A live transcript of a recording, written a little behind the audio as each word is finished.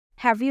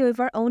Have you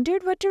ever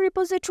wondered what a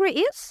repository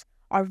is?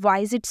 Or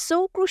why is it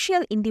so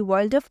crucial in the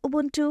world of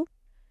Ubuntu?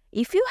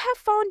 If you have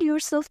found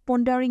yourself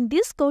pondering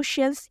these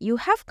questions, you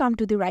have come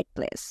to the right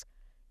place.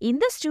 In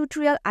this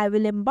tutorial, I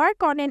will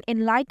embark on an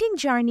enlightening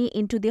journey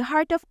into the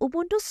heart of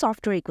Ubuntu's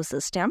software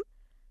ecosystem,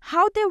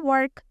 how they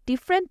work,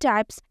 different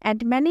types,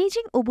 and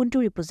managing Ubuntu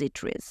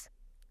repositories.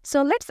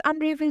 So let's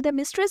unravel the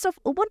mysteries of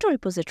Ubuntu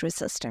repository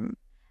system.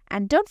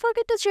 And don't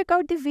forget to check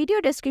out the video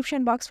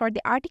description box for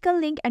the article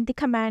link and the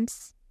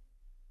commands.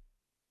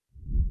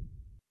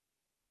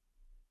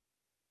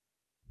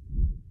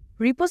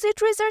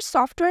 Repositories are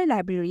software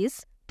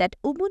libraries that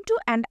Ubuntu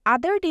and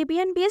other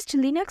Debian-based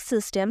Linux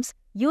systems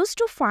use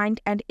to find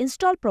and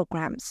install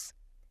programs.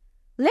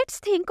 Let's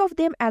think of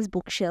them as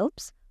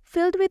bookshelves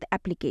filled with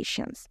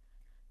applications.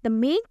 The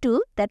main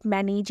tool that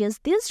manages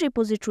these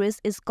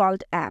repositories is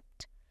called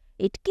apt.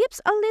 It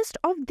keeps a list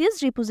of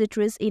these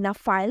repositories in a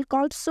file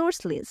called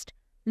source list,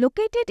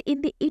 located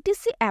in the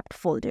etc apt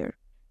folder.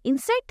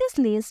 Inside this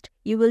list,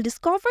 you will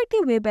discover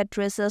the web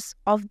addresses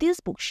of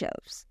these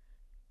bookshelves,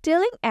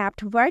 telling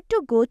apt where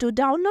to go to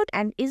download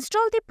and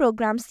install the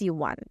programs you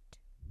want.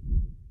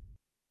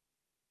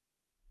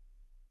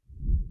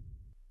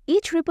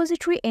 Each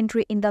repository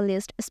entry in the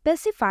list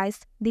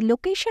specifies the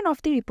location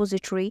of the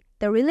repository,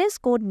 the release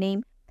code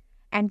name,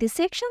 and the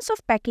sections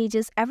of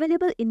packages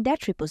available in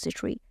that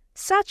repository,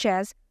 such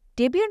as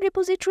Debian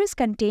repositories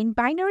contain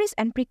binaries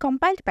and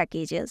precompiled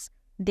packages.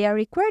 They are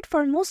required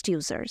for most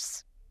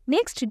users.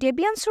 Next,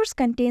 Debian source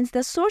contains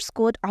the source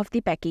code of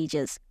the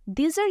packages.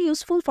 These are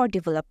useful for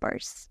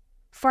developers.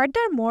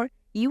 Furthermore,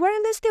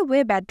 URL is the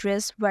web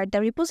address where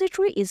the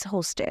repository is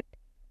hosted.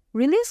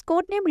 Release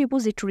codename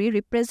repository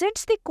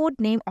represents the code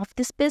name of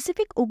the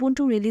specific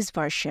Ubuntu release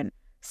version,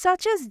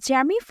 such as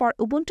Jammy for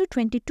Ubuntu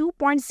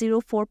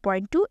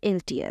 22.04.2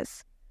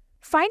 LTS.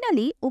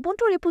 Finally,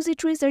 Ubuntu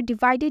repositories are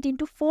divided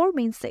into four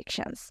main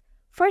sections.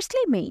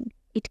 Firstly, main.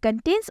 It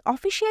contains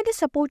officially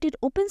supported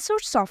open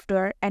source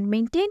software and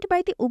maintained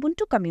by the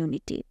Ubuntu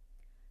community.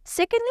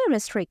 Secondly,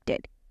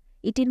 restricted.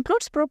 It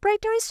includes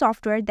proprietary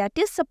software that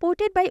is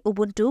supported by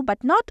Ubuntu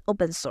but not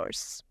open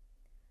source.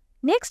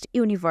 Next,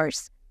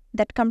 universe,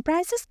 that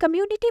comprises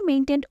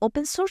community-maintained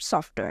open source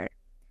software.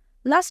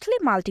 Lastly,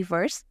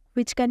 multiverse,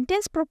 which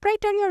contains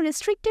proprietary or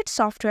restricted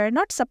software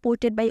not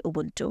supported by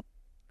Ubuntu.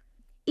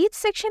 Each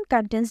section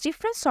contains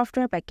different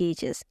software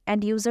packages,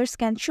 and users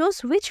can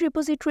choose which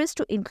repositories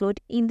to include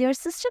in their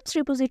system's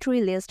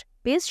repository list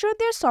based on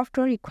their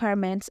software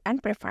requirements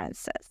and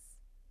preferences.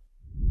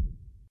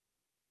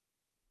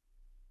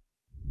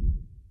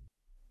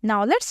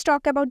 Now let's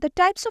talk about the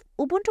types of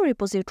Ubuntu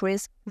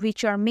repositories,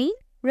 which are main,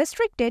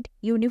 restricted,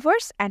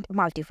 universe, and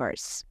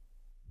multiverse.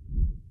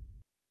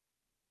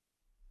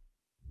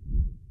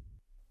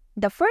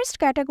 The first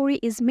category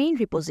is main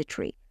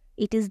repository.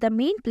 It is the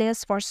main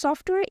place for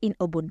software in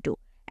Ubuntu,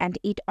 and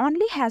it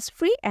only has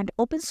free and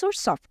open source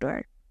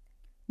software.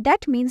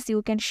 That means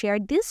you can share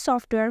this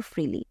software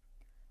freely.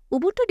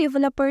 Ubuntu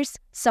developers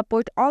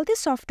support all the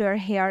software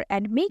here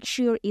and make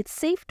sure it's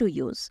safe to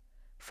use.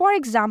 For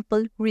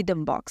example,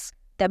 Rhythmbox,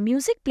 the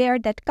music player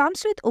that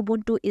comes with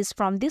Ubuntu, is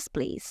from this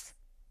place.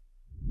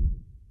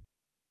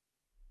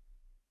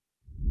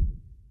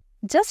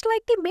 Just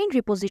like the main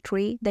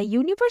repository, the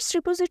universe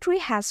repository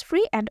has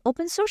free and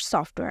open source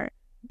software.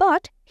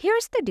 But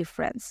here's the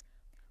difference.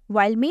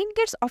 While main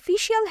gets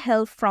official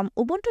help from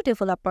Ubuntu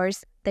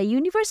developers, the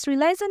universe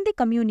relies on the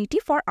community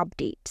for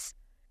updates.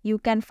 You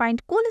can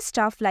find cool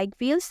stuff like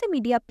VLC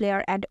Media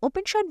Player and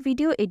OpenShot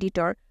Video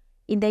Editor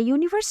in the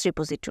universe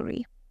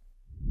repository.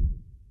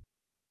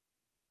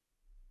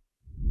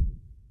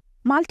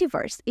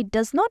 Multiverse, it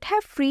does not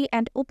have free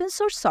and open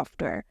source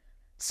software.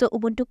 So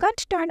Ubuntu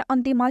can't turn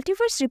on the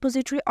Multiverse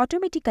repository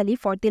automatically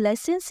for the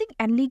licensing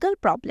and legal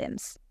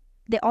problems.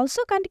 They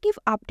also can't give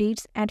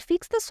updates and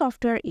fix the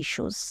software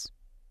issues.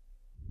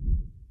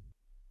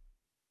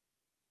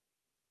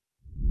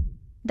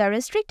 The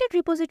restricted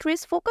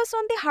repositories focus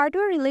on the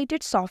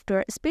hardware-related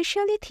software,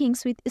 especially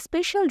things with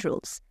special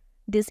rules.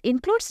 This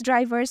includes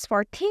drivers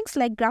for things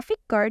like graphic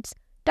cards,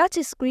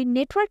 touchscreen,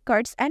 network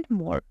cards, and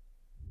more.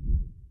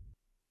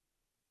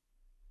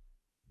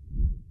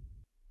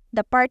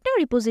 The partner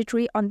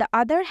repository, on the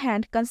other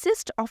hand,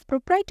 consists of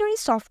proprietary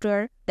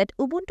software that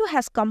Ubuntu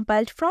has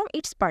compiled from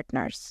its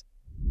partners.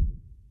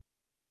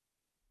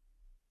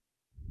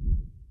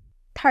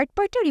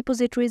 Third-party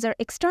repositories are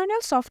external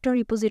software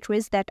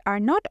repositories that are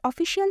not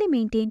officially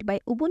maintained by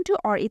Ubuntu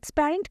or its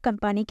parent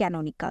company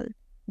Canonical.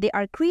 They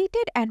are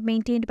created and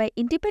maintained by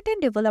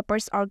independent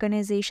developers,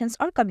 organizations,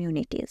 or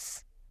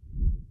communities.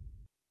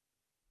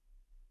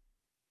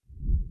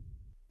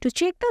 To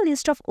check the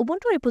list of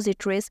Ubuntu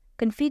repositories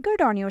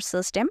configured on your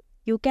system,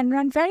 you can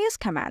run various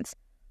commands.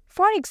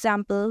 For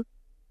example,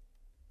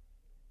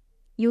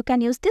 you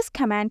can use this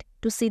command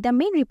to see the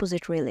main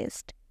repository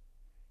list.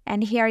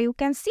 And here you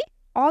can see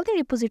all the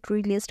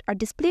repository lists are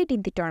displayed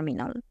in the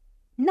terminal.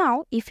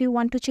 Now, if you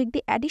want to check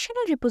the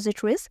additional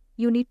repositories,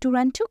 you need to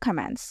run two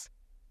commands.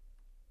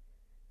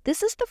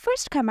 This is the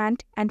first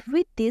command, and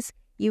with this,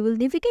 you will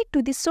navigate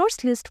to the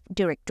source list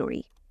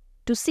directory.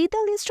 To see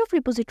the list of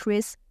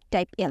repositories,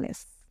 type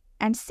ls.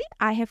 And see,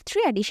 I have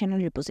 3 additional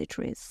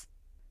repositories.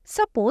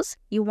 Suppose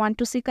you want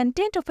to see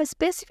content of a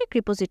specific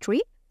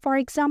repository, for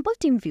example,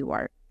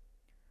 TeamViewer.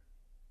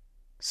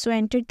 So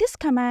enter this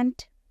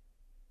command,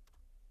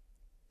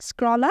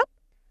 scroll up,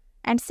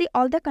 and see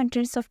all the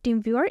contents of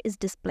TeamViewer is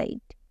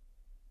displayed.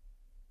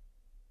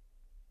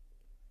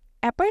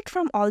 Apart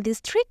from all these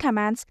 3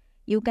 commands,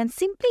 you can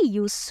simply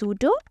use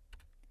sudo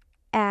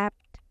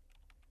apt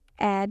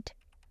add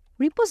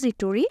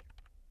repository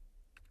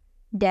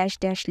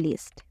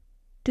 --list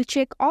to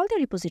check all the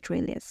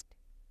repository list.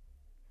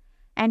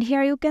 And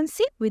here you can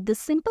see with this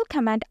simple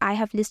command I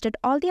have listed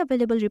all the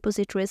available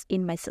repositories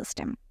in my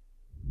system.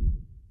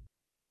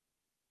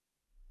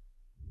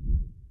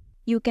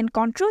 You can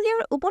control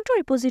your Ubuntu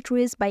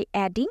repositories by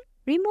adding,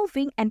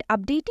 removing and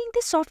updating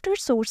the software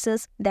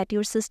sources that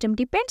your system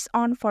depends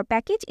on for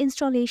package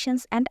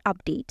installations and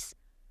updates.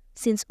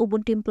 Since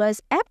Ubuntu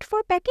employs apt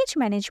for package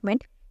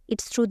management,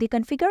 it's through the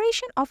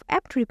configuration of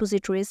apt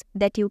repositories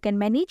that you can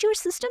manage your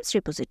system's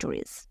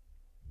repositories.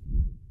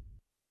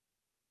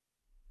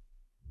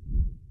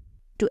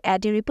 To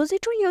add a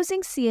repository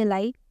using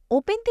CLI,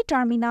 open the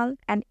terminal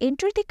and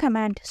enter the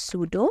command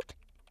sudo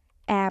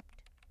apt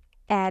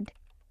add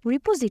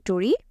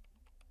repository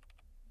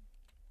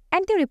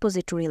and the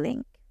repository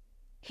link.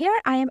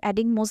 Here I am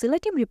adding Mozilla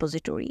Team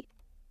repository.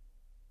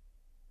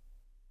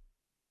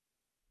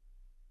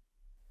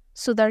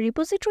 So the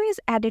repository is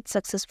added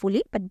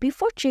successfully, but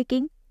before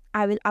checking,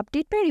 I will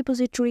update my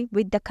repository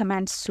with the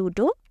command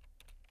sudo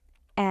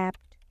apt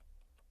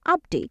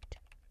update.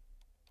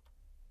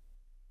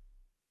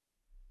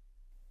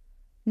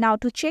 Now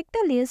to check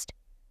the list,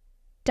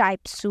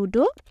 type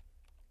sudo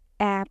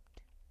apt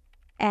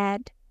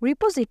add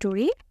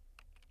repository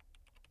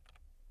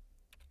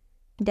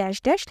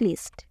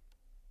 --list.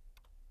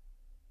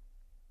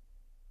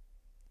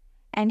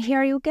 And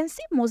here you can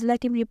see Mozilla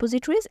Team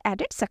repository is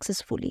added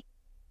successfully.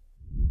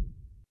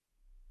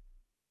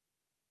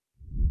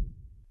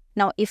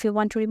 Now if you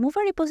want to remove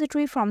a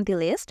repository from the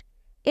list,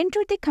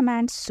 enter the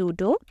command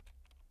sudo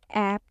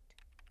apt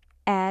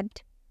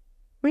add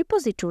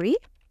repository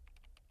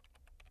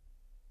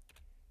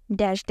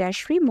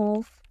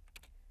 --remove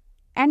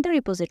and the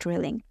repository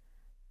link.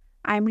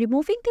 I am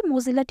removing the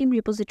Mozilla Team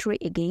repository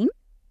again.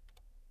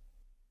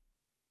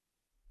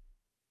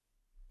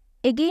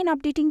 Again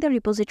updating the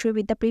repository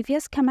with the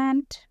previous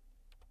command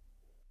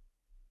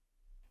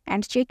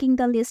and checking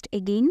the list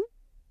again.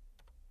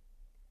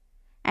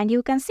 And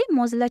you can see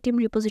Mozilla Team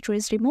repository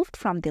is removed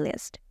from the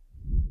list.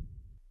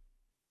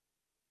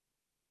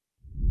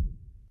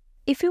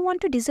 If you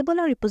want to disable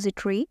a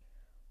repository,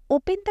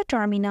 open the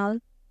terminal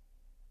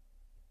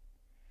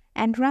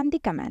and run the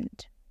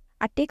command.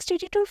 A text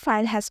editor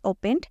file has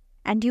opened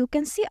and you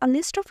can see a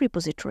list of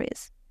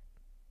repositories.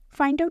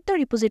 Find out the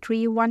repository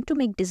you want to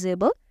make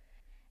disable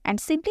and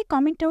simply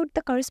comment out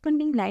the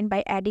corresponding line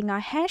by adding a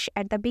hash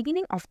at the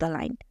beginning of the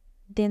line.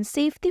 Then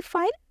save the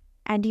file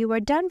and you are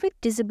done with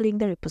disabling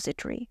the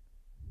repository.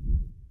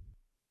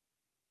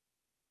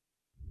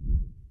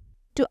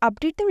 To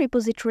update the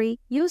repository,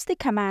 use the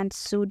command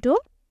sudo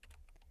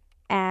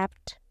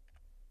apt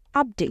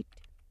update.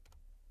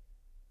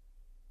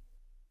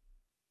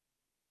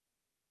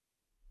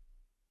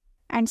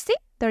 And see,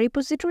 the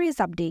repository is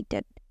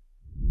updated.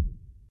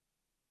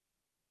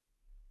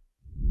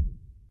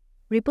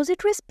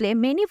 Repositories play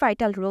many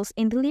vital roles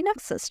in the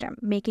Linux system,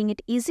 making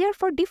it easier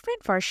for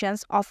different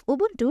versions of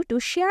Ubuntu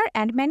to share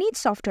and manage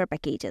software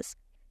packages.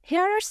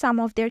 Here are some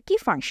of their key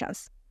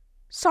functions.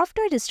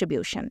 Software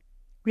distribution.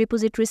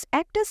 Repositories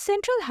act as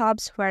central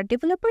hubs where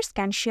developers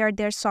can share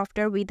their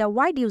software with a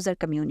wide user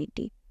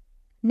community.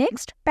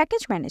 Next,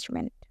 package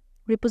management.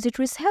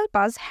 Repositories help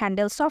us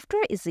handle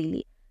software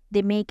easily.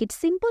 They make it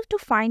simple to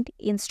find,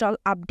 install,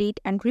 update,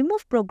 and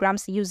remove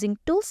programs using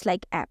tools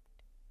like apt.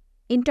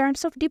 In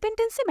terms of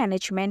dependency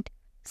management,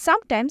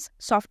 sometimes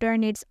software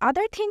needs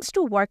other things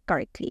to work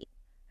correctly.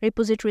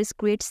 Repositories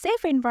create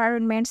safe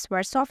environments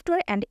where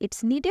software and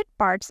its needed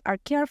parts are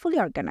carefully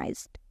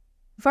organized.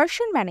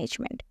 Version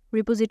management.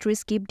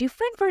 Repositories keep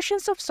different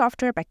versions of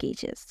software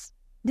packages.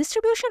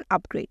 Distribution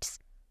upgrades.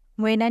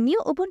 When a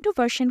new Ubuntu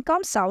version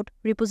comes out,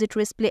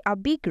 repositories play a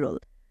big role.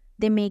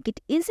 They make it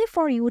easy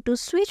for you to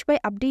switch by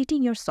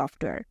updating your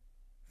software.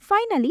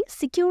 Finally,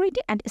 security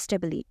and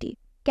stability.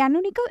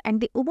 Canonical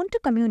and the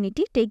Ubuntu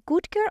community take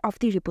good care of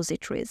the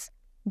repositories.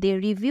 They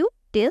review,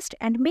 test,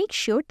 and make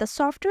sure the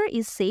software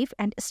is safe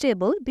and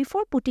stable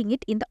before putting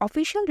it in the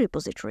official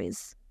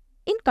repositories.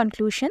 In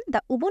conclusion,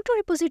 the Ubuntu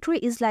repository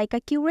is like a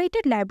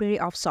curated library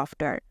of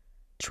software.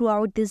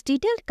 Throughout this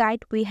detailed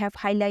guide, we have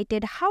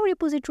highlighted how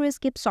repositories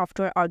keep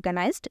software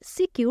organized,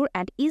 secure,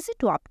 and easy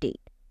to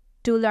update.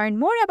 To learn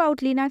more about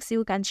Linux,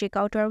 you can check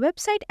out our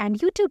website and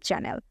YouTube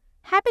channel.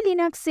 Happy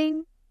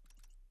Linuxing!